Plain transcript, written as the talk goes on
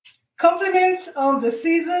Compliments of the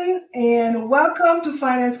season and welcome to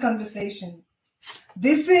Finance Conversation.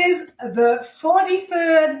 This is the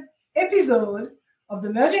 43rd episode of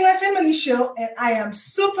the Merging Life and Money Show, and I am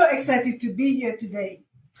super excited to be here today.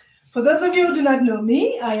 For those of you who do not know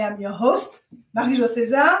me, I am your host, Marie-Jo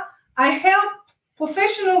César. I help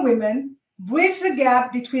professional women bridge the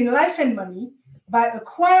gap between life and money by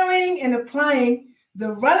acquiring and applying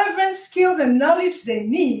the relevant skills and knowledge they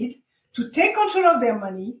need to take control of their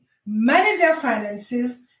money, manage their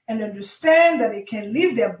finances, and understand that they can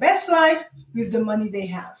live their best life with the money they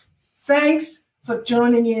have. Thanks for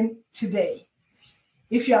joining in today.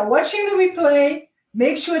 If you are watching the replay,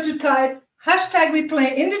 make sure to type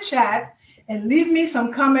 #replay in the chat and leave me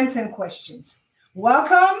some comments and questions.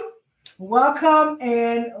 Welcome,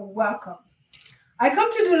 and welcome. I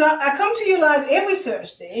come to you live every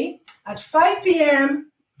Thursday at 5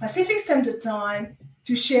 p.m. Pacific Standard Time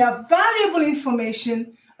to share valuable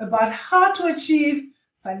information about how to achieve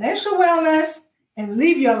financial wellness and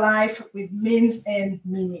live your life with means and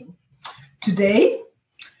meaning. Today,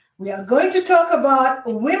 we are going to talk about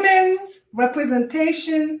women's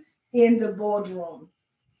representation in the boardroom.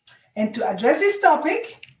 And to address this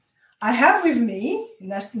topic, I have with me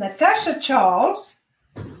Natasha Charles,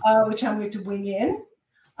 which I'm going to bring in.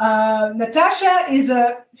 Natasha is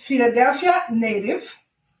a Philadelphia native,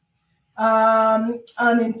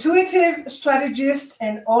 an intuitive strategist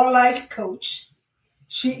and all-life coach.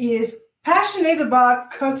 She is passionate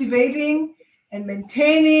about cultivating and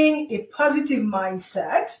maintaining a positive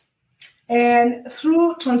mindset. And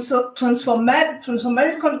through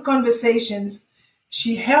transformative conversations,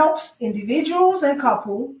 she helps individuals and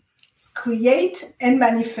couples create and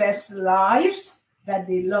manifest lives that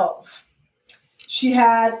they love. She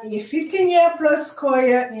had a 15-year plus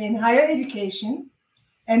career in higher education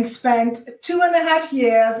and spent 2.5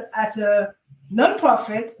 years at a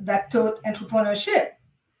nonprofit that taught entrepreneurship.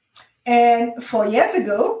 And 4 years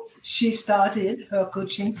ago, she started her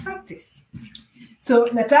coaching practice. So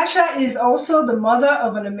Natasha is also the mother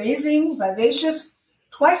of an amazing, vivacious,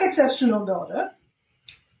 twice exceptional daughter.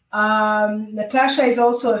 Natasha is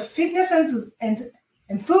also a fitness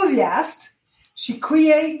enthusiast. She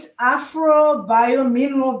creates Afro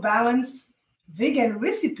bio-mineral balanced vegan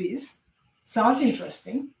recipes. Sounds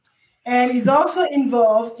interesting. And is also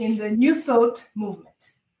involved in the New Thought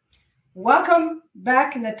movement. Welcome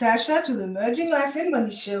back, Natasha, to the Merging Life and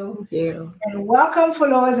Money Show. Thank you. And welcome,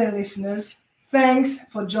 followers and listeners. Thanks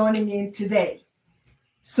for joining in today.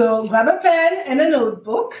 So grab a pen and a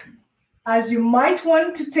notebook, as you might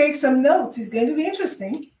want to take some notes. It's going to be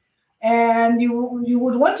interesting. And you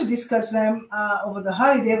would want to discuss them over the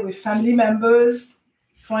holiday with family members,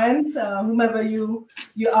 friends, whomever you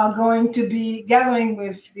are going to be gathering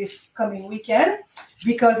with this coming weekend,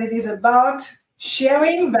 because it is about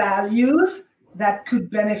sharing values that could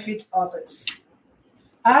benefit others.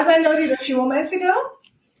 As I noted a few moments ago,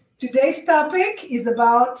 today's topic is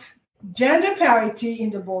about gender parity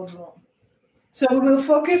in the boardroom. So we will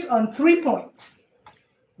focus on 3 points.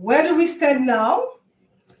 Where do we stand now?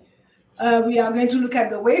 We are going to look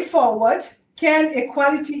at the way forward. Can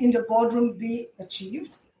equality in the boardroom be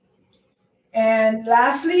achieved? And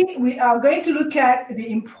lastly, we are going to look at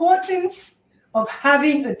the importance of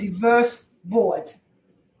having a diverse board.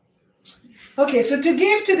 Okay, so to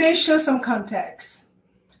give today's show some context,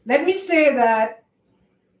 let me say that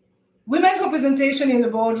women's representation in the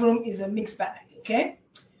boardroom is a mixed bag, okay?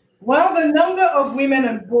 While the number of women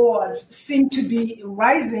on boards seem to be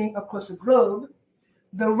rising across the globe,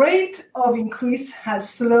 the rate of increase has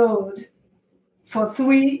slowed for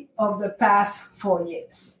 3 of the past 4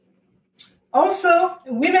 years. Also,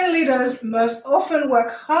 women leaders must often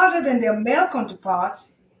work harder than their male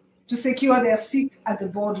counterparts to secure their seat at the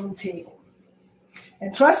boardroom table.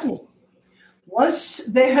 And trust me, once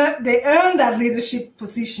they earn that leadership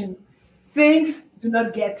position, things do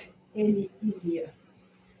not get any easier,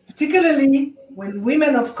 particularly when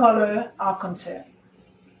women of color are concerned.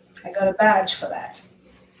 I got a badge for that.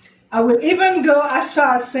 I will even go as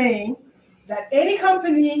far as saying that any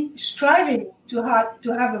company striving to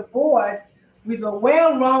have a board with a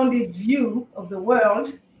well-rounded view of the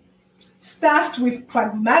world, staffed with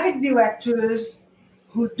pragmatic directors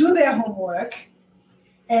who do their homework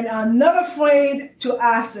and are not afraid to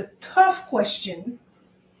ask a tough question,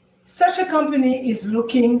 such a company is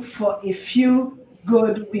looking for a few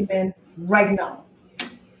good women right now.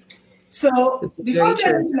 So before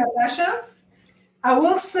getting to Natasha, I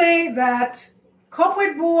will say that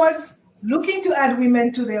corporate boards looking to add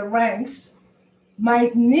women to their ranks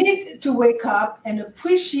might need to wake up and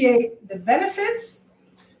appreciate the benefits,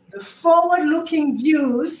 the forward-looking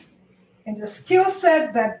views, and the skill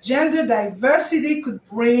set that gender diversity could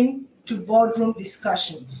bring to boardroom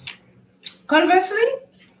discussions. Conversely,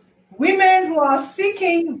 women who are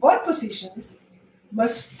seeking board positions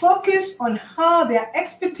must focus on how their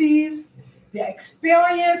expertise, their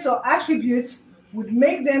experience, or attributes would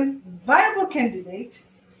make them viable candidates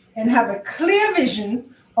and have a clear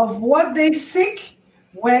vision of what they seek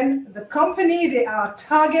when the company they are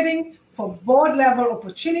targeting for board level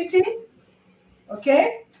opportunity.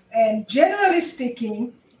 Okay? And generally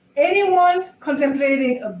speaking, anyone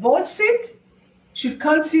contemplating a board seat should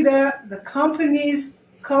consider the company's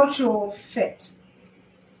cultural fit.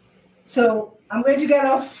 So I'm going to get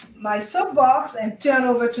off my soapbox and turn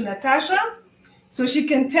over to Natasha so she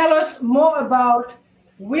can tell us more about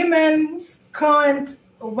women's current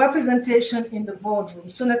representation in the boardroom.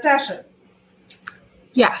 So Natasha,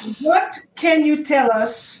 yes, what can you tell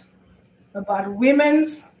us about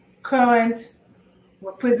women's current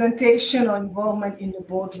representation or involvement in the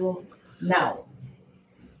boardroom now?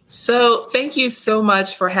 So thank you so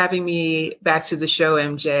much for having me back to the show,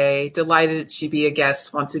 MJ. Delighted to be a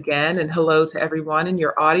guest once again, and hello to everyone in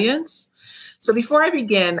your audience. So before I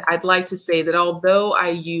begin, I'd like to say that although I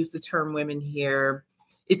use the term women here,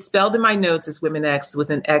 it's spelled in my notes as Women X with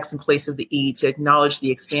an X in place of the E to acknowledge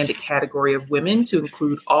the expanded category of women to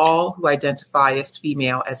include all who identify as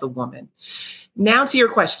female as a woman. Now to your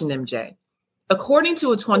question, MJ. According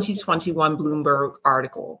to a 2021 Bloomberg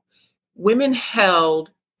article, women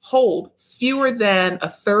hold fewer than a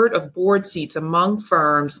third of board seats among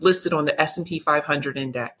firms listed on the S&P 500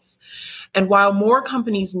 index. And while more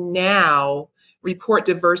companies now report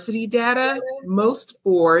diversity data, most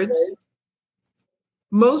boards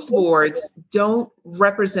don't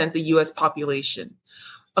represent the U.S. population.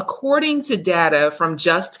 According to data from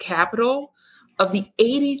Just Capital, of the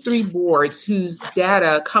 83 boards whose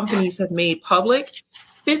data companies have made public,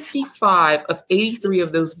 55 of 83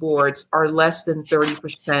 of those boards are less than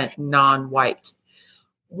 30% non-white.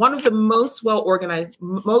 One of the most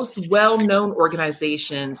well-known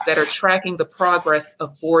organizations that are tracking the progress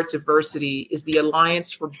of board diversity is the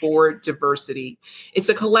Alliance for Board Diversity. It's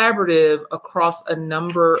a collaborative across a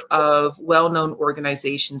number of well-known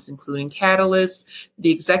organizations, including Catalyst,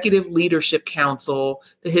 the Executive Leadership Council,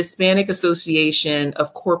 the Hispanic Association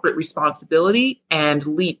of Corporate Responsibility, and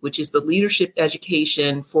LEAP, which is the Leadership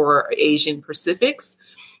Education for Asian Pacifics.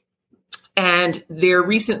 And they're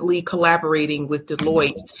recently collaborating with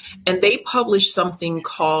Deloitte, and they published something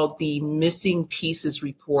called the Missing Pieces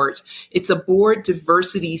Report. It's a board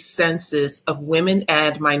diversity census of women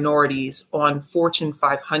and minorities on Fortune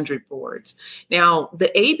 500 boards. Now,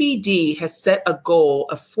 the ABD has set a goal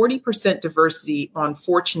of 40% diversity on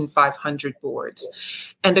Fortune 500 boards.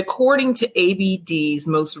 And according to ABD's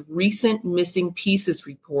most recent Missing Pieces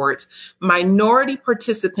report, minority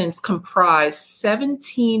participants comprise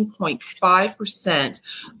 17.5%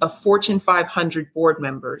 of Fortune 500 board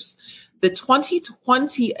members. The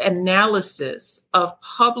 2020 analysis of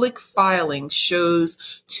public filing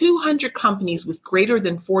shows 200 companies with greater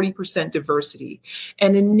than 40% diversity,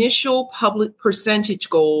 an initial public percentage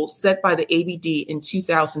goal set by the ABD in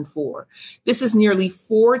 2004. This is nearly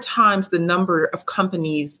 4 times the number of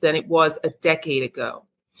companies than it was a decade ago.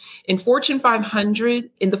 In the Fortune 500,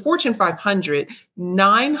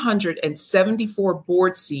 974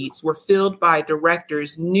 board seats were filled by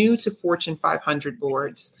directors new to Fortune 500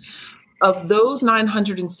 boards. Of those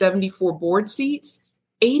 974 board seats,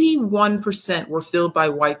 81% were filled by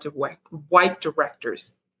white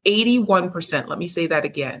directors. 81%, let me say that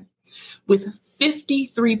again, with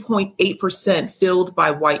 53.8% filled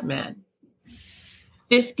by white men.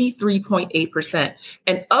 53.8%.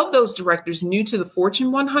 And of those directors new to the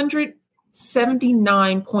Fortune 100,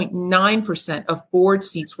 79.9% of board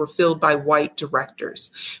seats were filled by white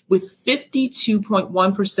directors, with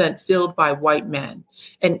 52.1% filled by white men,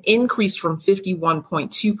 an increase from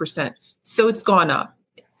 51.2%. So it's gone up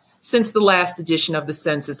since the last edition of the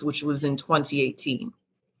census, which was in 2018.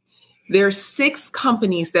 There are 6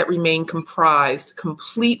 companies that remain comprised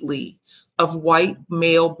completely of white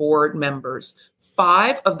male board members.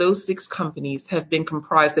 5 of those 6 companies have been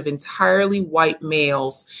comprised of entirely white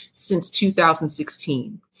males since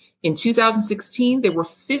 2016. In 2016, there were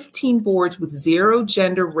 15 boards with 0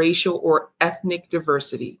 gender, racial, or ethnic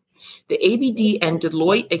diversity. The ABD and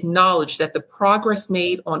Deloitte acknowledge that the progress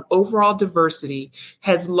made on overall diversity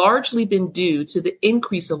has largely been due to the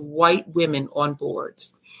increase of white women on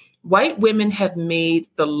boards. White women have made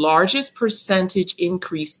the largest percentage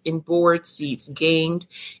increase in board seats gained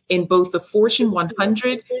in both the Fortune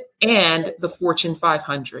 100 and the Fortune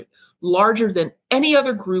 500, larger than any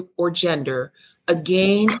other group or gender, a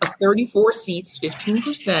gain of 34 seats,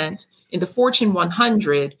 15% in the Fortune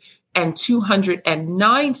 100, and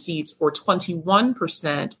 209 seats, or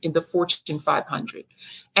 21%, in the Fortune 500.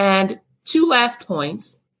 And two last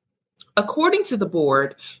points. According to the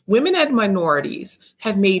board, women and minorities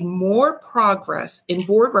have made more progress in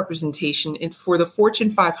board representation for the Fortune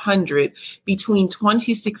 500 between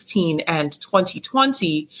 2016 and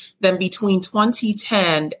 2020 than between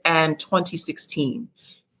 2010 and 2016.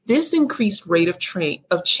 This increased rate of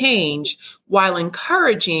change, while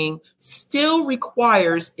encouraging, still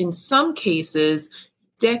requires, in some cases,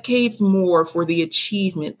 decades more for the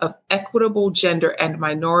achievement of equitable gender and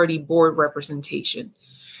minority board representation.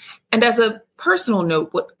 And as a personal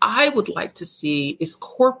note, what I would like to see is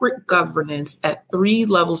corporate governance at 3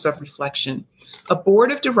 levels of reflection: a board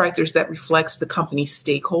of directors that reflects the company's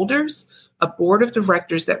stakeholders, a board of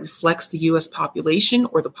directors that reflects the U.S. population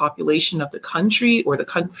or the population of the country or the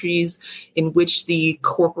countries in which the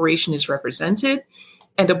corporation is represented,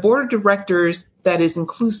 and a board of directors that is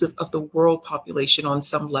inclusive of the world population on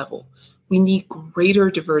some level. We need greater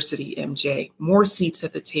diversity, MJ, more seats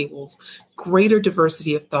at the tables, greater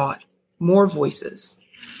diversity of thought, more voices.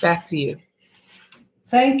 Back to you.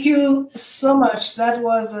 Thank you so much. That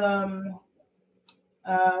was a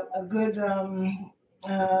good,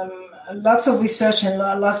 lots of research and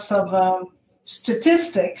lots of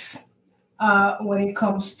statistics when it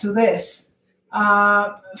comes to this.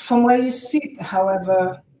 From where you sit,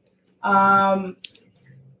 however,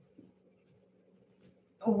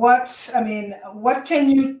 what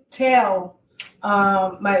can you tell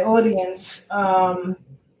my audience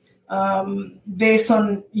based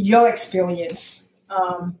on your experience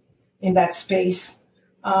in that space?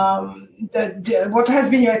 What has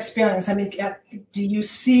been your experience? I mean, do you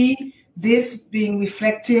see this being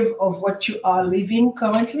reflective of what you are living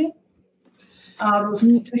currently? Are those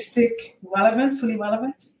statistics relevant, fully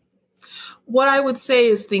relevant? What I would say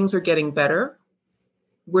is things are getting better.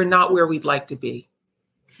 We're not where we'd like to be.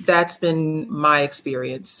 That's been my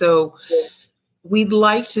experience. So we'd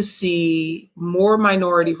like to see more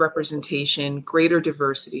minority representation, greater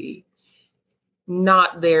diversity.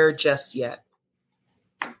 Not there just yet.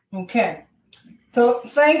 Okay. So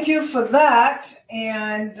thank you for that.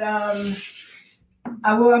 And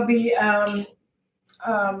I will be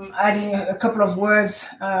adding a couple of words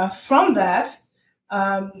from that.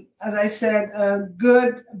 As I said, a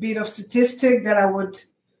good bit of statistic that I would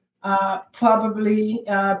probably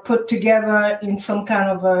put together in some kind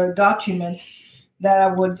of a document that I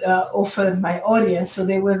would offer my audience, so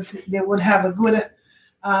they would have a good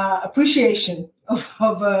appreciation of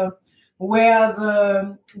where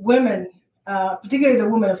the women, particularly the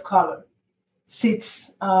women of color,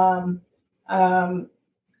 sits,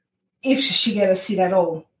 if she get a seat at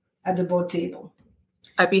all at the board table.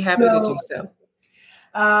 I'd be happy to do so.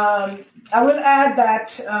 I will add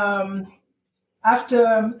that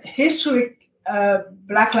after historic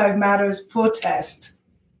Black Lives Matters protest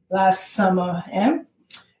last summer, and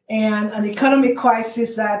an economic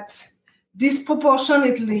crisis that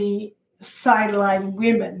disproportionately sidelined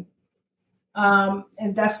women,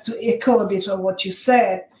 and that's to echo a bit of what you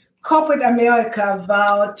said, corporate America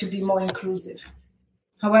vowed to be more inclusive.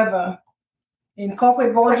 However, in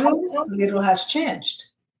corporate boardrooms, little has changed.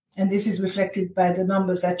 And this is reflected by the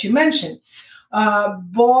numbers that you mentioned.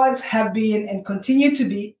 Boards have been and continue to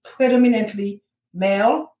be predominantly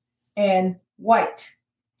male and white.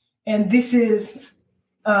 And this is,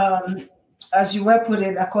 as you were put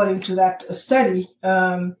it, according to that study,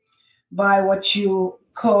 by what you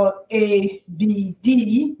call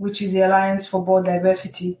ABD, which is the Alliance for Board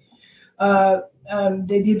Diversity.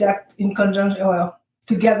 They did that in conjunction,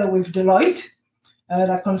 together with Deloitte,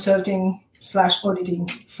 that consulting/auditing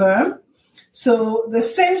firm. So the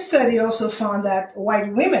same study also found that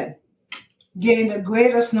white women gained the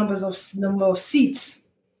greatest number of seats,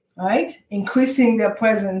 right? Increasing their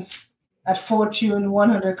presence at Fortune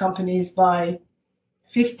 100 companies by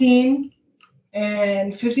 15%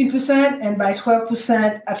 and by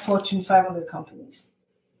 12% at Fortune 500 companies.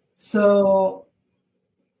 So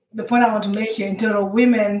the point I want to make here, in total,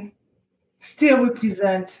 women still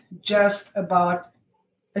represent just about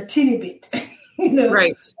a teeny bit,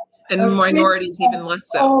 right, and minorities even less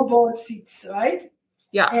so. All board seats, right?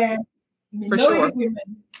 Yeah, and for sure.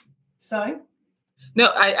 Women. Sorry. No,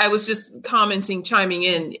 I was just chiming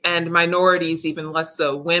in, and minorities even less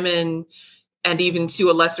so. Women, and even to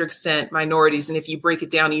a lesser extent, minorities. And if you break it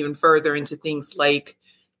down even further into things like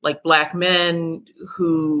Black men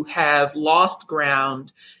who have lost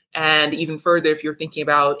ground. And even further, if you're thinking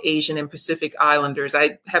about Asian and Pacific Islanders,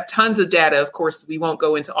 I have tons of data. Of course, we won't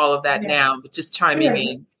go into all of that now, but just chiming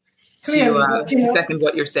in. Clearly, but, to second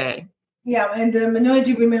what you're saying. Yeah, and the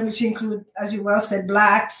minority women, which include, as you well said,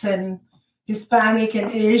 Blacks and Hispanic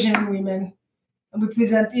and Asian women,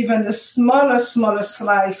 represent even the smaller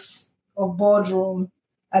slice of boardroom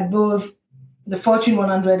at both the Fortune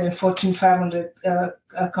 100 and Fortune 500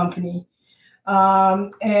 company.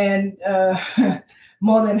 And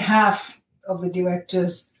more than half of the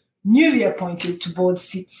directors newly appointed to board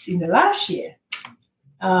seats in the last year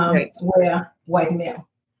were white male.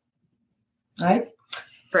 Right?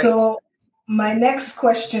 So my next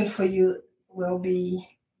question for you will be,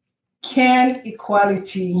 can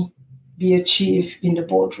equality be achieved in the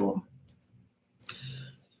boardroom?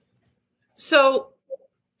 So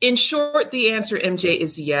in short, the answer, MJ,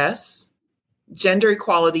 is yes. Gender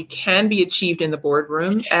equality can be achieved in the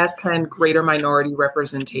boardroom, as can greater minority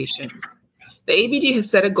representation. The ABD has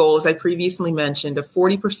set a goal, as I previously mentioned, of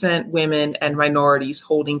 40% women and minorities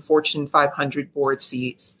holding Fortune 500 board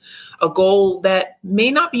seats, a goal that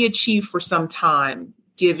may not be achieved for some time,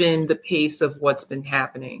 given the pace of what's been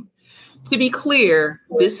happening. To be clear,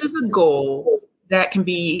 this is a goal that can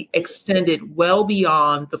be extended well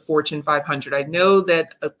beyond the Fortune 500. I know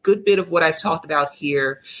that a good bit of what I've talked about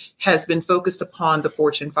here has been focused upon the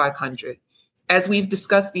Fortune 500. As we've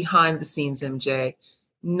discussed behind the scenes, MJ,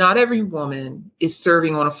 not every woman is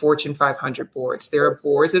serving on a Fortune 500 boards. There are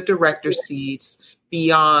boards of director seats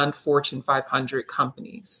beyond Fortune 500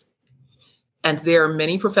 companies. And there are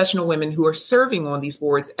many professional women who are serving on these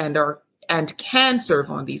boards and can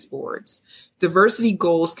serve on these boards. Diversity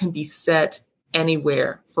goals can be set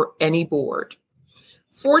anywhere for any board.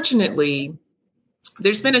 Fortunately,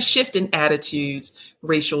 there's been a shift in attitudes,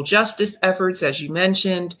 racial justice efforts, as you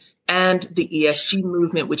mentioned, and the ESG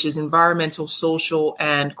movement, which is environmental, social,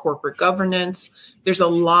 and corporate governance. There's a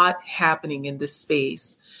lot happening in this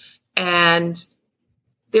space. And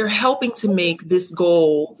they're helping to make this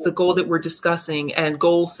goal, the goal that we're discussing, and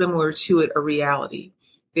goals similar to it, a reality.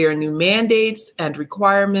 There are new mandates and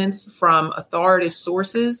requirements from authoritative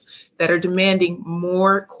sources that are demanding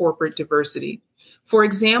more corporate diversity. For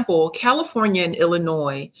example, California and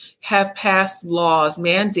Illinois have passed laws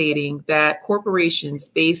mandating that corporations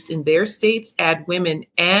based in their states add women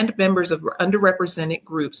and members of underrepresented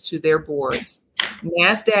groups to their boards.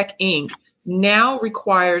 NASDAQ Inc. now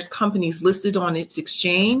requires companies listed on its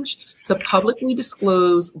exchange to publicly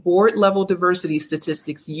disclose board-level diversity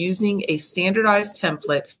statistics using a standardized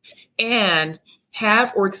template and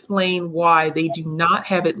have or explain why they do not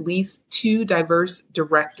have at least 2 diverse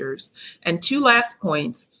directors. And 2 last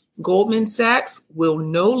points. Goldman Sachs will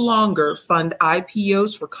no longer fund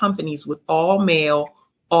IPOs for companies with all male,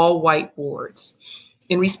 all white boards.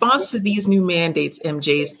 In response to these new mandates,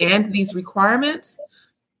 MJs, and these requirements,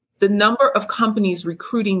 the number of companies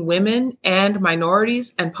recruiting women and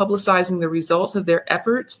minorities and publicizing the results of their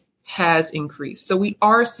efforts has increased. So we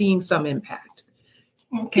are seeing some impact.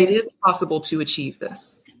 Okay. It is possible to achieve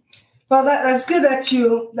this. Well, that's good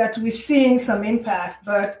that we're seeing some impact,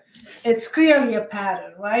 but it's clearly a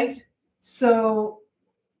pattern, right? So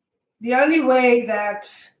the only way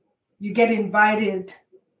that you get invited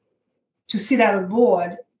to sit at a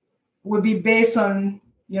board would be based on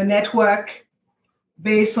your network,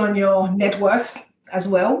 based on your net worth as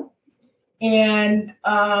well. And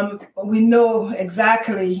we know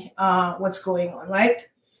exactly what's going on, right?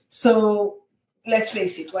 So let's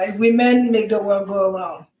face it, right? Women make the world go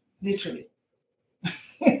around, literally.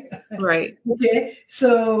 Right. Okay.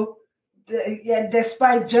 So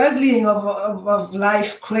despite juggling of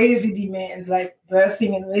life crazy demands like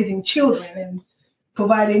birthing and raising children and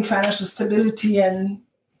providing financial stability and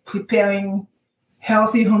preparing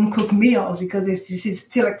healthy home-cooked meals, because this is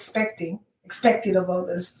still expected of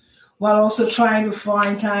others, while also trying to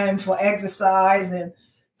find time for exercise and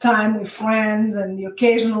time with friends and the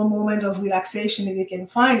occasional moment of relaxation if they can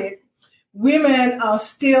find it, women are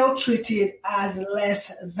still treated as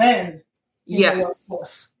less than in the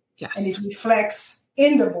workforce. Yes. And it reflects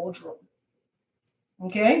in the boardroom.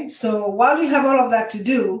 Okay? So while you have all of that to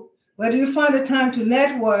do, where do you find the time to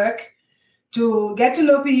network, to get to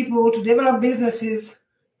know people, to develop businesses,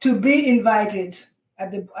 to be invited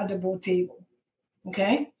at the board table?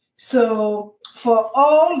 Okay? So for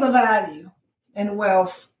all the value and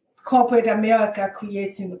wealth corporate America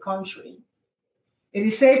creates in the country, it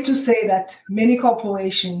is safe to say that many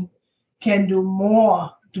corporations can do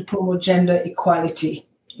more to promote gender equality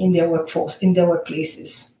in their workforce, in their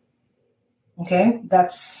workplaces. Okay,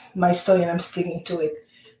 that's my story and I'm sticking to it.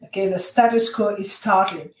 Okay, the status quo is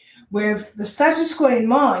startling. With the status quo in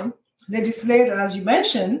mind, legislators, as you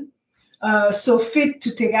mentioned, so fit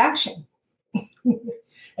to take action.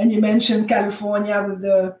 And you mentioned California with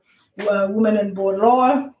Women on Board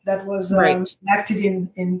law that was Right. enacted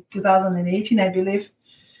in 2018, I believe.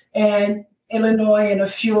 And Illinois and a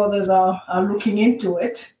few others are looking into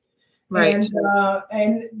it. Right.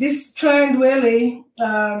 And this trend really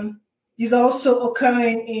is also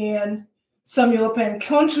occurring in some European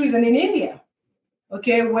countries and in India,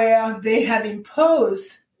 okay, where they have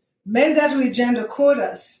imposed mandatory gender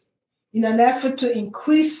quotas in an effort to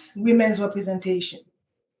increase women's representation,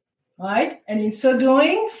 right? And in so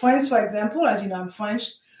doing, France, for example, as you know, I'm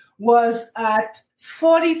French, was at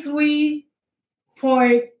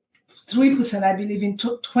 43.3%, I believe, in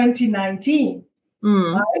 2019,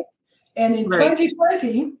 right? And in Right.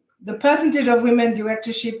 2020, the percentage of women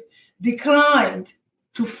directorship declined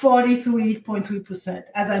to 43.3%,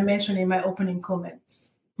 as I mentioned in my opening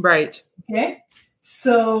comments. Right. Okay,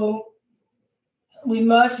 so we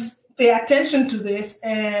must pay attention to this,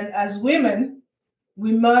 and as women,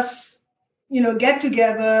 we must, get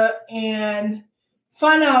together and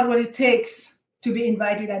find out what it takes to be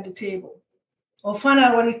invited at the table, or find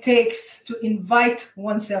out what it takes to invite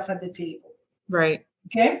oneself at the table. Right.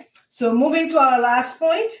 Okay, so moving to our last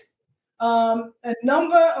point, a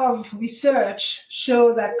number of research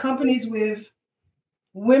show that companies with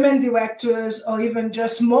women directors or even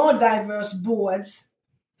just more diverse boards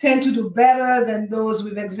tend to do better than those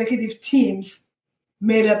with executive teams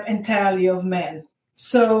made up entirely of men.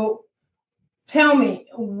 So tell me,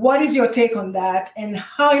 what is your take on that, and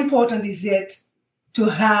how important is it to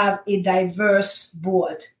have a diverse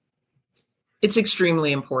board? It's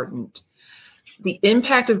extremely important. The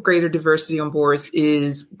impact of greater diversity on boards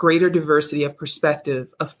is greater diversity of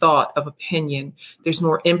perspective, of thought, of opinion. There's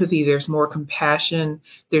more empathy, there's more compassion,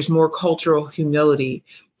 there's more cultural humility.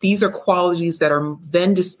 These are qualities that are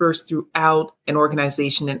then dispersed throughout an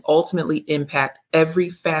organization and ultimately impact every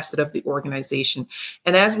facet of the organization.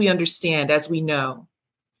 And as we understand, as we know,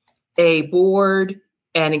 a board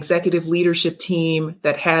and executive leadership team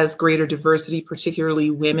that has greater diversity, particularly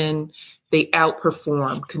women, they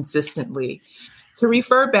outperform consistently. To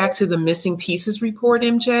refer back to the Missing Pieces report,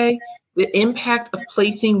 MJ, the impact of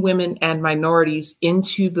placing women and minorities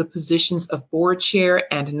into the positions of board chair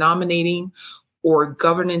and nominating or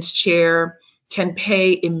governance chair can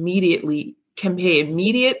pay immediate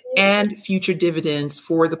and future dividends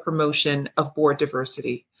for the promotion of board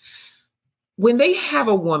diversity. When they have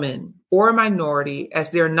a woman or a minority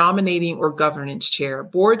as their nominating or governance chair,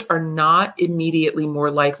 boards are not immediately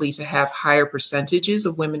more likely to have higher percentages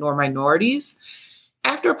of women or minorities.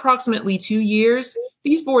 After approximately 2 years,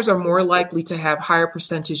 these boards are more likely to have higher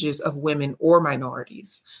percentages of women or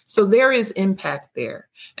minorities. So there is impact there.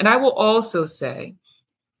 And I will also say,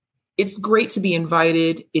 it's great to be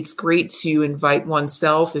invited. It's great to invite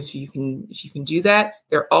oneself if you can do that.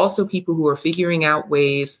 There are also people who are figuring out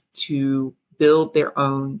ways to build their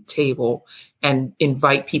own table and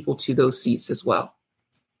invite people to those seats as well.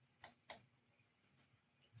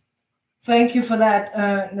 Thank you for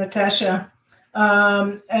that, Natasha.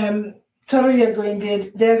 Totally agree.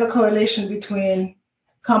 There's a correlation between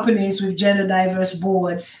companies with gender diverse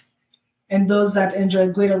boards and those that enjoy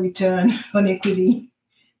greater return on equity,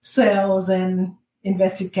 sales, and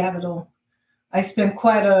invested capital. I spent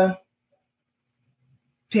quite a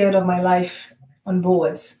period of my life on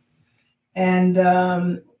boards, and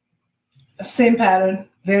same pattern.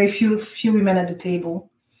 Very few women at the table,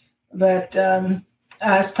 but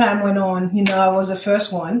as time went on, I was the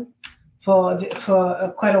first one for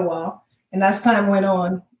quite a while, and as time went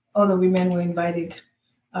on, other women were invited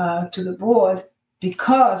to the board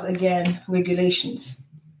because, again, regulations.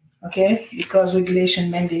 Okay, because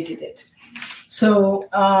regulation mandated it. So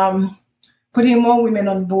putting more women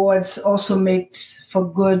on boards also makes for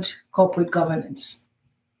good corporate governance,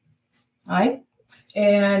 right?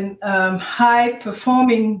 And high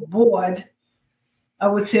performing board, I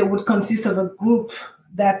would say, would consist of a group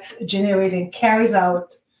that generates and carries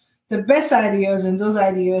out the best ideas, and those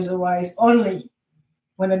ideas arise only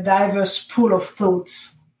when a diverse pool of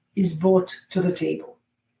thoughts is brought to the table.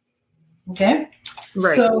 Okay?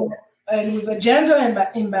 Right. So, and with a gender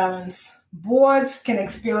imbalance, boards can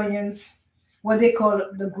experience what they call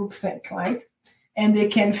the groupthink, right? And they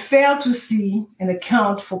can fail to see and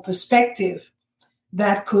account for perspective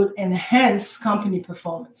that could enhance company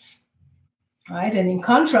performance, right? And in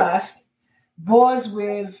contrast, boards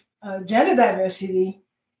with gender diversity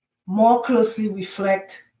more closely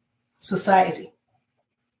reflect society,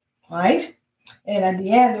 right? And at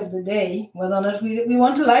the end of the day, whether or not we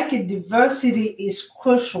want to like it, diversity is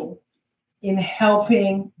crucial in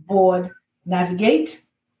helping board navigate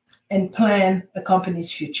and plan a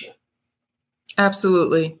company's future.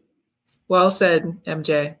 Absolutely. Well said,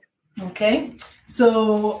 MJ. Okay.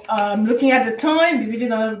 So looking at the time, believe it or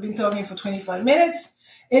not, we've been talking for 25 minutes.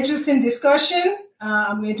 Interesting discussion.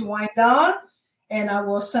 I'm going to wind down and I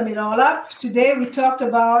will sum it all up. Today we talked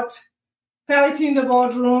about parity in the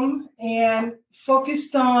boardroom and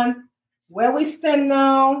focused on where we stand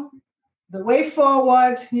now, the way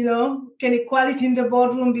forward, can equality in the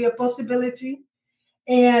boardroom be a possibility?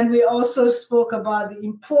 And we also spoke about the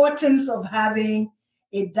importance of having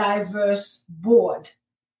a diverse board.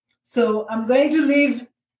 So I'm going to leave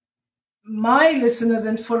my listeners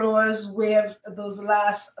and followers with those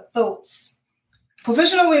last thoughts.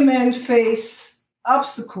 Professional women face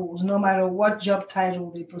obstacles no matter what job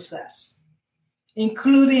title they possess,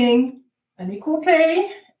 including unequal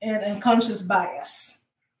pay and unconscious bias.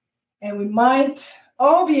 And we might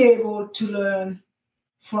all be able to learn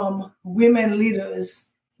from women leaders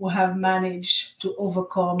who have managed to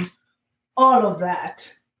overcome all of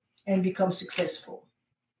that and become successful.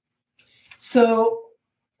 So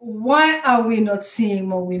why are we not seeing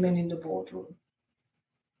more women in the boardroom?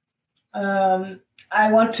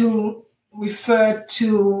 I want to refer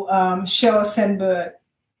to Sheryl Sandberg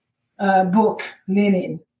book,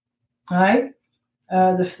 Lenin, right?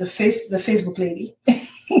 The Facebook lady,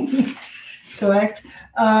 correct?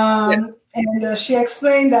 Yes. And she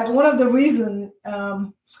explained that one of the reasons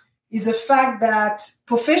is the fact that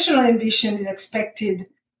professional ambition is expected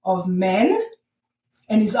of men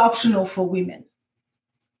and is optional for women.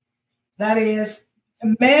 That is,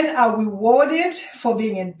 men are rewarded for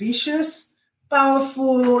being ambitious,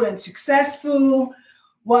 powerful, and successful,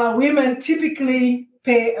 while women typically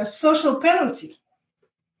pay a social penalty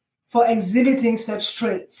for exhibiting such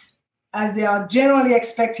traits, as they are generally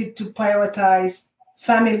expected to prioritize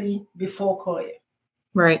family before career.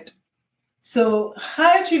 Right. So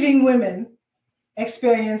high-achieving women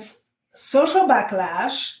experience social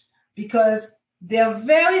backlash because their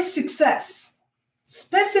very success,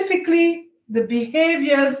 specifically the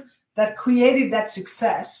behaviors that created that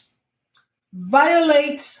success,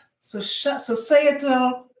 violates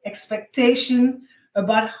societal expectation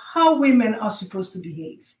about how women are supposed to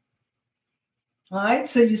behave. All right,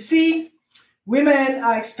 so you see, women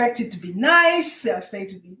are expected to be nice, they're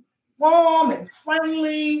expected to be warm and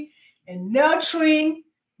friendly and nurturing.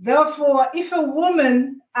 Therefore, if a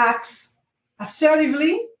woman acts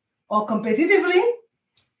assertively or competitively,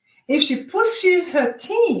 if she pushes her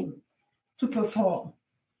team to perform,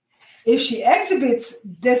 if she exhibits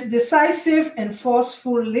decisive and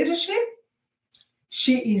forceful leadership,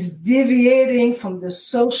 she is deviating from the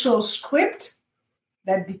social script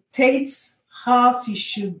that dictates how she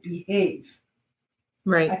should behave.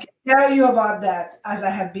 Right. I can tell you about that as I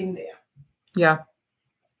have been there. Yeah.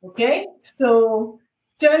 Okay. So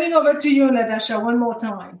turning over to you, Natasha, one more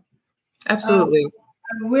time. Absolutely.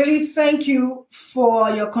 I really thank you for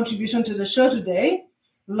your contribution to the show today.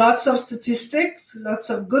 Lots of statistics, lots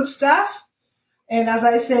of good stuff. And as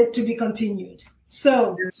I said, to be continued.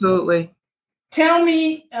 So absolutely. Tell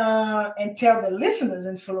me and tell the listeners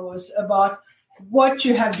and followers about what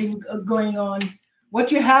you have been going on,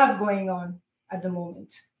 what you have going on at the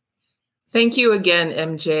moment. Thank you again,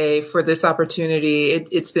 MJ, for this opportunity.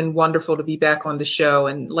 It's been wonderful to be back on the show.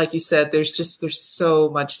 And like you said, there's so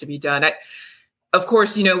much to be done. Of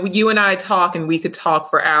course, you and I talk and we could talk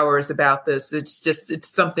for hours about this. It's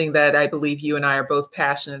something that I believe you and I are both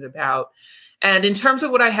passionate about. And in terms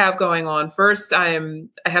of what I have going on, first, I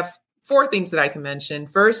have 4 things that I can mention.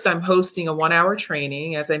 First, I'm hosting a 1-hour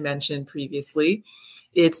training, as I mentioned previously.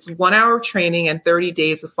 It's 1 hour training and 30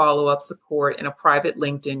 days of follow-up support in a private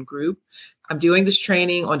LinkedIn group. I'm doing this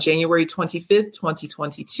training on January 25th,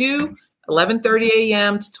 2022, 11:30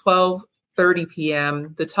 a.m. to 12:30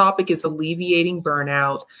 p.m. The topic is alleviating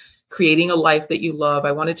burnout, creating a life that you love.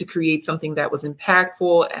 I wanted to create something that was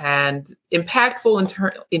impactful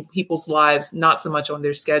in people's lives, not so much on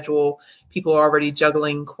their schedule. People are already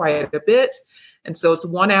juggling quite a bit. And so it's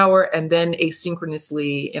 1 hour and then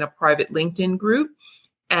asynchronously in a private LinkedIn group.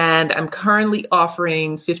 And I'm currently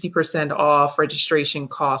offering 50% off registration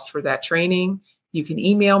costs for that training. You can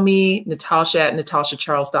email me,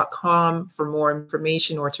 natasha@natashacharles.com for more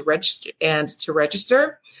information or to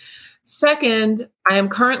register. Second, I am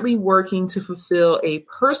currently working to fulfill a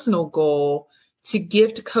personal goal to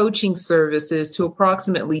gift coaching services to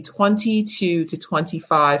approximately 22 to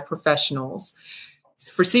 25 professionals.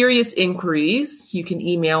 For serious inquiries, you can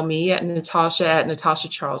email me at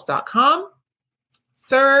natasha@natashacharles.com.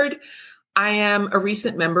 Third, I am a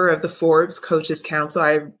recent member of the Forbes Coaches Council.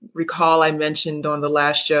 I recall I mentioned on the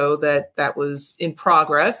last show that was in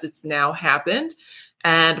progress. It's now happened.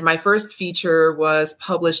 And my first feature was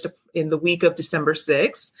published in the week of December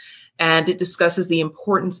 6th. And it discusses the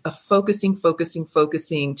importance of focusing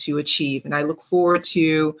to achieve. And I look forward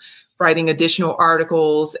to writing additional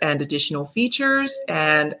articles and additional features.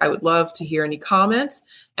 And I would love to hear any comments.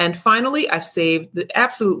 And finally, I've saved the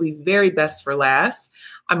absolutely very best for last.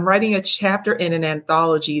 I'm writing a chapter in an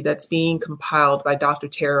anthology that's being compiled by Dr.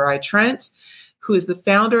 Tara I. Trent, who is the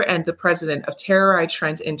founder and the president of Tara I.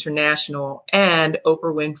 Trent International and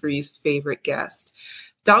Oprah Winfrey's favorite guest.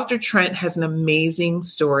 Dr. Trent has an amazing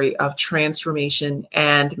story of transformation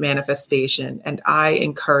and manifestation, and I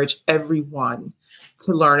encourage everyone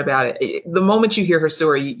to learn about it. The moment you hear her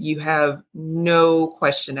story, you have no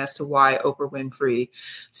question as to why Oprah Winfrey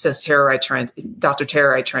says Dr.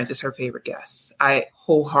 Tara I. Trent is her favorite guest. I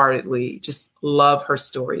wholeheartedly just love her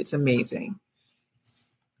story. It's amazing.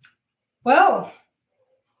 Well,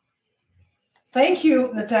 thank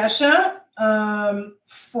you, Natasha,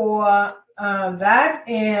 for that.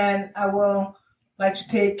 And I will like to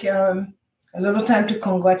take a little time to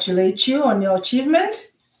congratulate you on your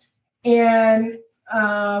achievement and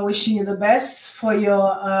wishing you the best for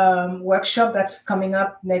your workshop that's coming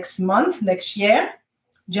up next year,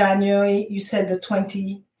 January, you said the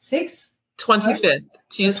 26th? 25th, right?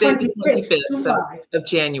 Tuesday, the 25th of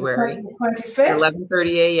January, 25th.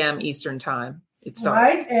 11:30 a.m. Eastern time. It starts.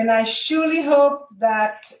 Right, and I surely hope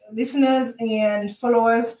that listeners and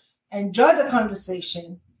followers enjoy the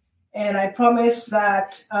conversation. And I promise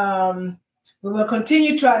that we will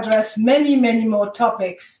continue to address many, many more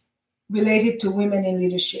topics related to women in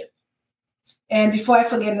leadership. And before I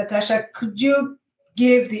forget, Natasha, could you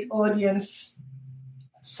give the audience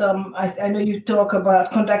some, I know you talk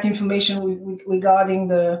about contact information regarding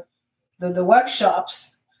the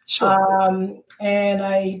workshops. Sure. And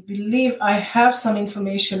I believe I have some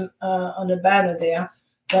information on the banner there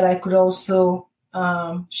that I could also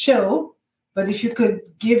show. But if you could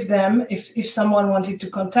give them, if someone wanted to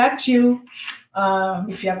contact you,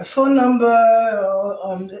 if you have a phone number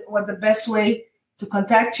or what the best way to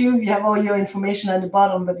contact you, you have all your information at the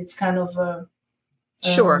bottom, but it's kind of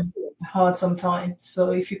sure hard sometimes. So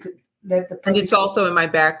if you could let the and it's also in my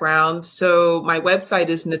background. So my website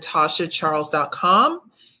is natashacharles.com.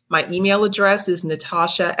 My email address is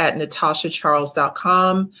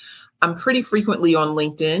natasha@natashacharles.com. I'm pretty frequently on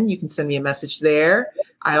LinkedIn. You can send me a message there.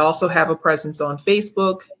 I also have a presence on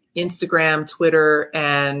Facebook, Instagram, Twitter,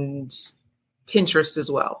 and Pinterest as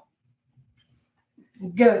well.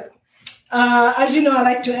 Good. As you know, I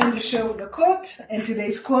like to end the show with a quote, and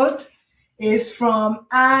today's quote is from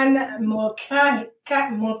Anne Mulcahy.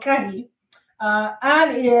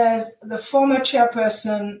 Anne is the former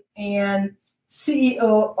chairperson and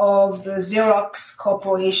CEO of the Xerox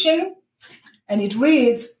Corporation, and it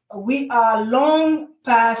reads, "We are long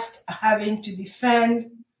past having to defend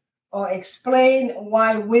or explain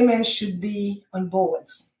why women should be on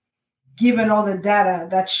boards, given all the data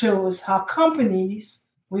that shows how companies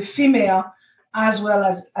with female as well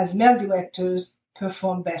as male directors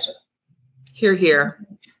perform better." Hear, hear.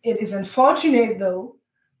 It is unfortunate, though,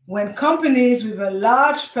 when companies with a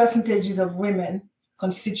large percentages of women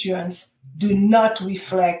constituents do not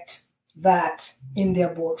reflect that in their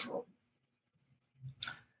boardroom.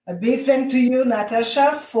 A big thank to you,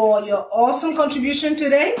 Natasha, for your awesome contribution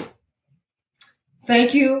today.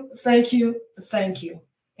 Thank you, thank you, thank you.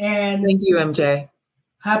 And thank you, MJ.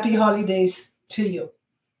 Happy holidays to you.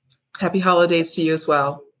 Happy holidays to you as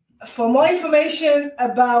well. For more information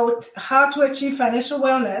about how to achieve financial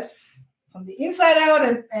wellness from the inside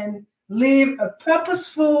out and live a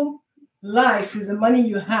purposeful life with the money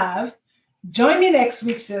you have, join me next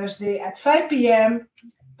week, Thursday at 5 p.m.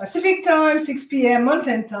 Pacific time, 6 p.m.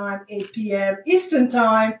 Mountain time, 8 p.m. Eastern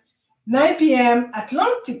time, 9 p.m.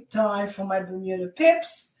 Atlantic time for my Bermuda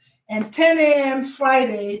pips, and 10 a.m.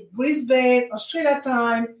 Friday, Brisbane, Australia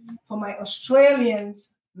time for my Australian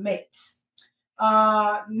mates.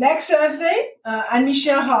 Next Thursday,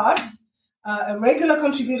 Anne-Michelle Hart, a regular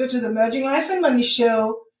contributor to the Merging Life and Money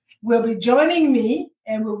show, will be joining me,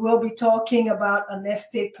 and we will be talking about an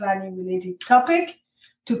estate planning related topic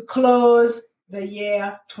to close the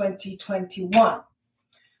year 2021.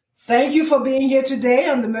 Thank you for being here today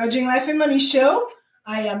on the Merging Life and Money show.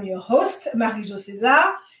 I am your host, Marie-Jo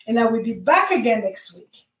César, and I will be back again next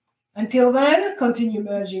week. Until then, continue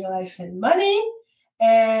merging life and money,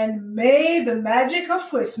 and may the magic of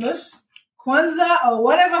Christmas, Kwanzaa, or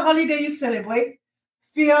whatever holiday you celebrate,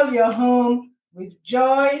 fill your home with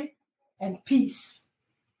joy and peace.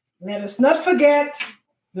 Let us not forget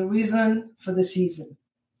the reason for the season.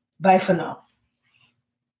 Bye for now.